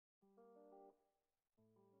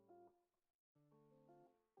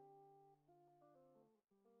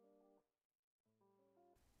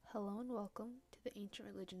Hello and welcome to the Ancient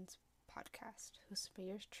Religions podcast, hosted by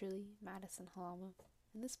yours truly, Madison Halama.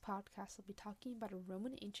 In this podcast, I'll be talking about a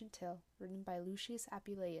Roman ancient tale written by Lucius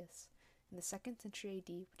Apuleius in the 2nd century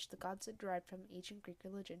AD, which the gods had derived from ancient Greek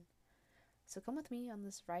religion. So come with me on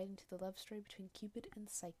this ride into the love story between Cupid and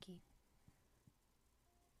Psyche.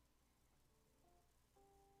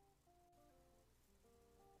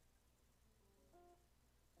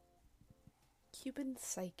 Cupid and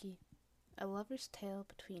Psyche, a lover's tale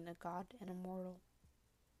between a god and a mortal,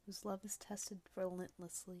 whose love is tested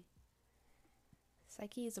relentlessly.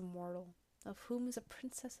 Psyche is a mortal, of whom is a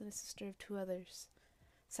princess and a sister of two others.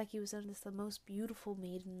 Psyche was known as the most beautiful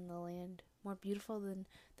maiden in the land, more beautiful than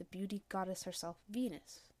the beauty goddess herself,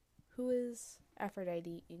 Venus, who is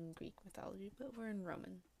Aphrodite in Greek mythology, but we're in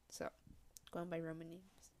Roman, so going by Roman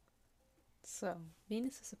names. So,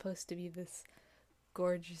 Venus is supposed to be this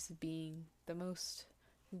gorgeous being, the most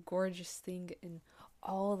gorgeous thing in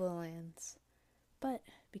all the lands. But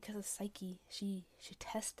because of Psyche, she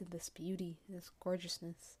tested this beauty, this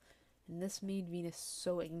gorgeousness, and this made Venus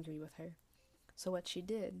so angry with her. So what she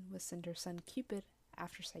did was send her son Cupid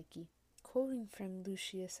after Psyche. Quoting from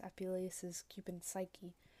Lucius Apuleius' Cupid and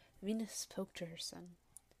Psyche, Venus spoke to her son,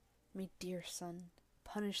 "My dear son,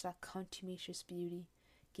 punish that contumacious beauty.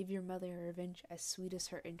 Give your mother a revenge as sweet as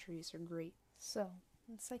her injuries are great." So,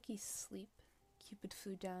 in Psyche's sleep, Cupid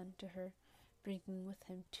flew down to her, bringing with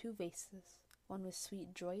him two vases. One with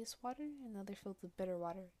sweet, joyous water, and the other filled with bitter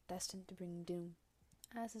water, destined to bring doom.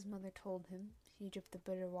 As his mother told him, he dripped the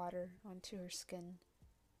bitter water onto her skin,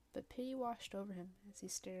 but pity washed over him as he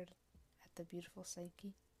stared at the beautiful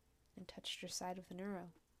Psyche and touched her side with an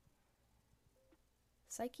arrow.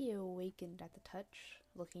 Psyche awakened at the touch,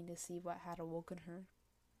 looking to see what had awoken her,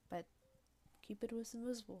 but Cupid was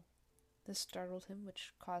invisible. This startled him,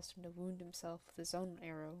 which caused him to wound himself with his own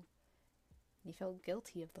arrow. He felt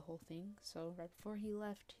guilty of the whole thing, so right before he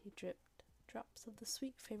left, he dripped drops of the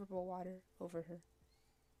sweet, favorable water over her.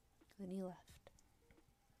 Then he left.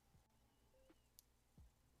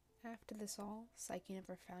 After this all, Psyche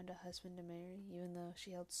never found a husband to marry, even though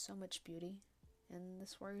she held so much beauty, and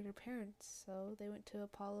this worried her parents, so they went to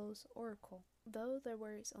Apollo's oracle, though their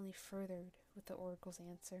worries only furthered with the oracle's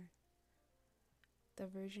answer. The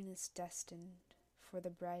virgin is destined for the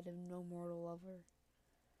bride of no mortal lover.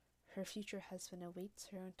 Her future husband awaits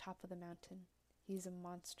her on top of the mountain. He is a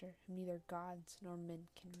monster whom neither gods nor men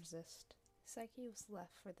can resist. Psyche was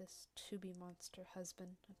left for this to-be monster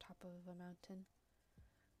husband on top of a mountain.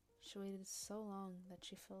 She waited so long that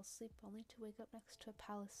she fell asleep, only to wake up next to a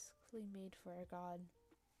palace clearly made for a god.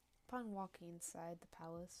 Upon walking inside the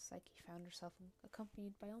palace, Psyche found herself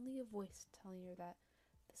accompanied by only a voice telling her that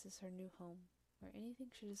this is her new home, where anything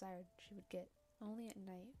she desired she would get. Only at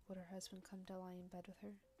night would her husband come to lie in bed with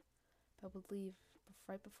her, but would leave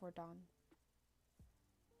right before dawn.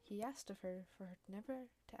 He asked of her for her never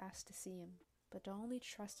to ask to see him, but to only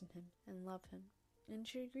trust in him and love him, and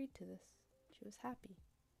she agreed to this. She was happy,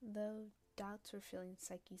 though doubts were filling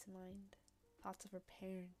Psyche's mind. Thoughts of her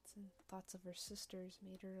parents and thoughts of her sisters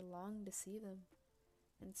made her long to see them,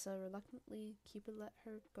 and so reluctantly Cupid let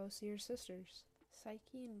her go see her sisters.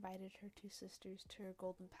 Psyche invited her two sisters to her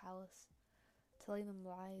golden palace, telling them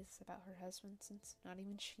lies about her husband since not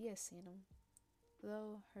even she has seen him,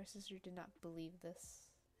 though her sister did not believe this,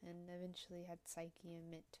 and eventually had Psyche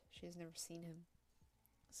admit she has never seen him.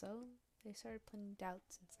 So they started planting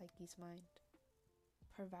doubts in Psyche's mind.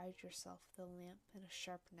 Provide yourself with a lamp and a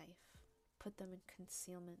sharp knife. Put them in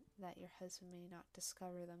concealment that your husband may not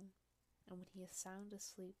discover them, and when he is sound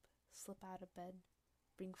asleep, slip out of bed,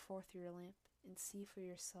 bring forth your lamp, and see for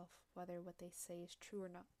yourself whether what they say is true or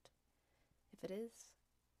not. If it is,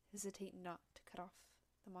 hesitate not to cut off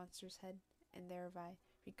the monster's head and thereby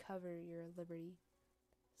recover your liberty.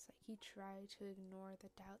 Psyche tried to ignore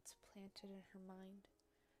the doubts planted in her mind,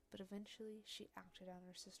 but eventually she acted on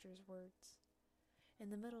her sister's words.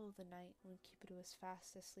 In the middle of the night, when Cupid was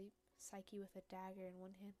fast asleep, Psyche, with a dagger in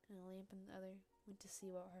one hand and a lamp in the other, went to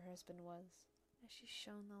see what her husband was. As she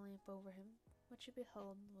shone the lamp over him, what she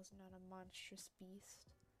beheld was not a monstrous beast,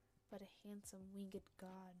 but a handsome winged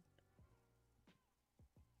god.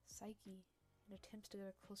 Psyche, in attempts to get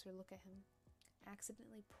a closer look at him,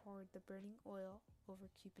 accidentally poured the burning oil over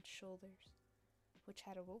Cupid's shoulders, which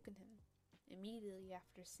had awoken him. Immediately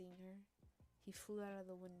after seeing her, he flew out of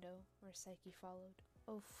the window, where Psyche followed.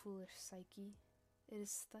 "O foolish Psyche, it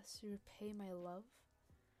is thus you repay my love?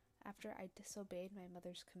 After I disobeyed my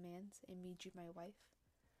mother's commands and made you my wife,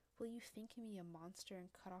 will you think me a monster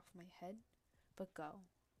and cut off my head? But go,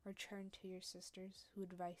 return to your sisters, whose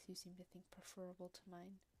advice you seem to think preferable to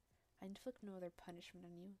mine. I inflict no other punishment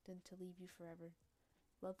on you than to leave you forever.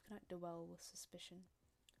 love cannot dwell with suspicion,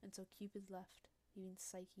 and so Cupid left, leaving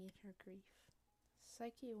Psyche in her grief.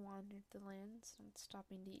 Psyche wandered the lands, not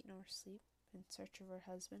stopping to eat nor sleep, in search of her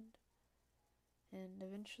husband, and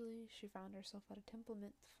eventually she found herself at a temple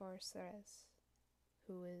meant for Ceres,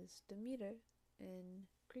 who is Demeter in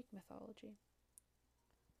Greek mythology.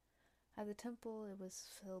 At the temple, it was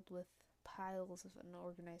filled with piles of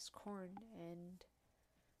unorganized corn, and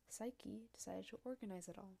Psyche decided to organize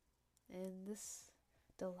it all, and this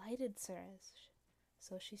delighted Ceres,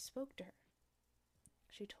 so she spoke to her.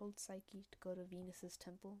 She told Psyche to go to Venus's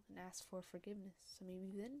temple and ask for forgiveness, so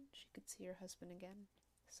maybe then she could see her husband again.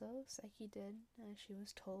 So Psyche did as she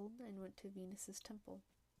was told and went to Venus's temple.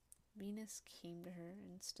 Venus came to her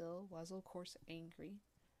and still was of course angry,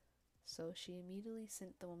 so she immediately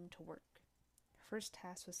sent the woman to work. Her first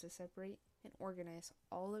task was to separate and organize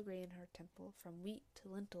all the grain in her temple, from wheat to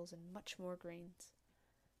lentils and much more grains.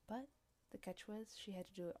 But the catch was she had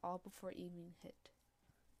to do it all before evening hit.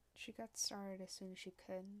 She got started as soon as she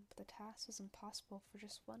could, but the task was impossible for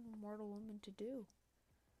just one mortal woman to do.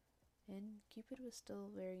 And Cupid was still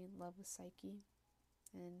very in love with Psyche,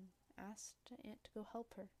 and asked the ant to go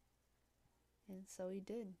help her. And so he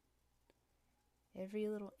did. Every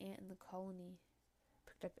little ant in the colony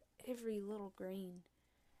picked up every little grain,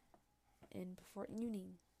 and before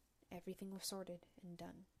evening, everything was sorted and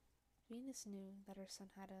done. Venus knew that her son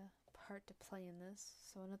had a part to play in this,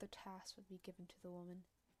 so another task would be given to the woman.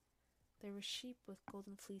 There were sheep with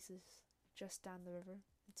golden fleeces just down the river,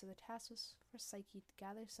 and so the task was for Psyche to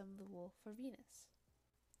gather some of the wool for Venus.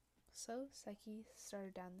 So Psyche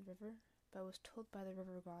started down the river, but was told by the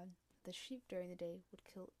river god that the sheep during the day would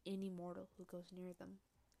kill any mortal who goes near them.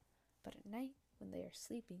 But at night, when they are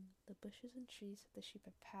sleeping, the bushes and trees that the sheep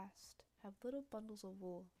have passed have little bundles of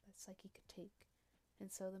wool that Psyche could take,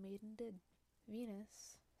 and so the maiden did.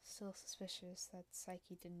 Venus, still suspicious that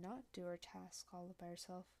Psyche did not do her task all by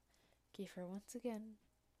herself, gave her once again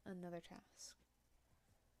another task.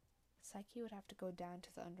 Psyche would have to go down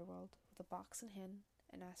to the underworld with a box in hand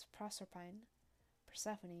and ask Proserpine,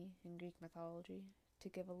 Persephone in Greek mythology, to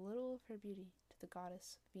give a little of her beauty to the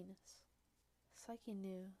goddess Venus. Psyche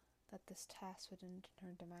knew that this task would end in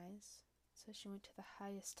her demise, so she went to the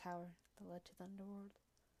highest tower that led to the underworld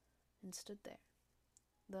and stood there,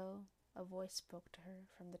 though a voice spoke to her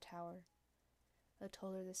from the tower that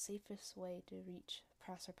told her the safest way to reach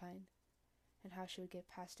Proserpine and how she would get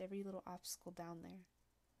past every little obstacle down there.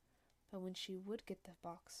 But when she would get the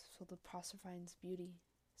box filled with Proserpine's beauty,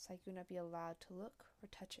 Psyche would not be allowed to look or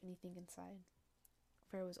touch anything inside,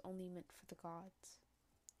 for it was only meant for the gods.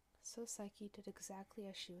 So Psyche did exactly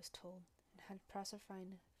as she was told, and had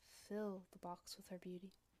Proserpine fill the box with her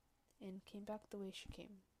beauty, and came back the way she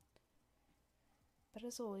came. But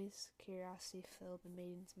as always, curiosity filled the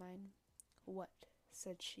maiden's mind. "What,"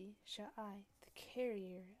 said she, "shall I, the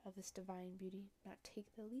carrier of this divine beauty, not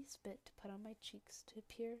take the least bit to put on my cheeks to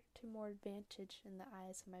appear to more advantage in the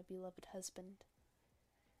eyes of my beloved husband?"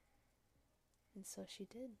 And so she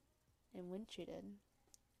did, and when she did,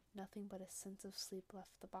 nothing but a sense of sleep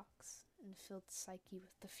left the box and filled Psyche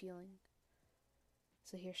with the feeling.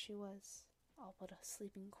 So here she was, all but a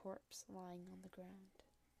sleeping corpse lying on the ground.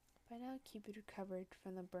 By now Cupid recovered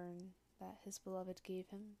from the burn that his beloved gave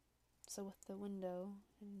him, so with the window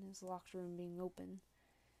in his locked room being open,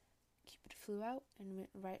 Cupid flew out and went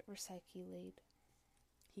right where Psyche laid.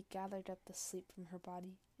 He gathered up the sleep from her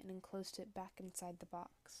body and enclosed it back inside the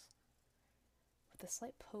box. With a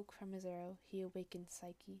slight poke from his arrow, he awakened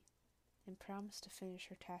Psyche and promised to finish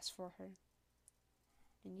her task for her.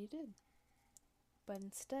 And he did. But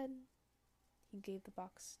instead, he gave the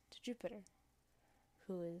box to Jupiter,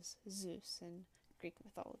 who is Zeus in Greek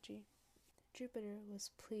mythology. Jupiter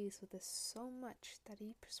was pleased with this so much that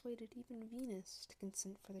he persuaded even Venus to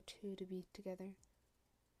consent for the two to be together.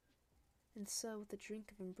 And so, with a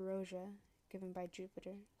drink of ambrosia given by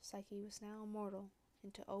Jupiter, Psyche was now immortal,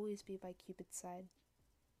 and to always be by Cupid's side.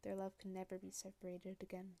 Their love could never be separated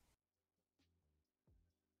again.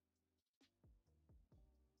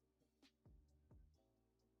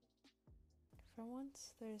 For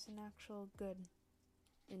once, there's an actual good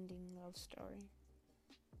ending love story.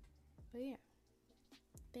 But yeah,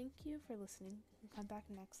 thank you for listening, and come back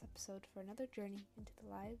next episode for another journey into the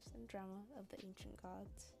lives and drama of the ancient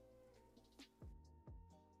gods.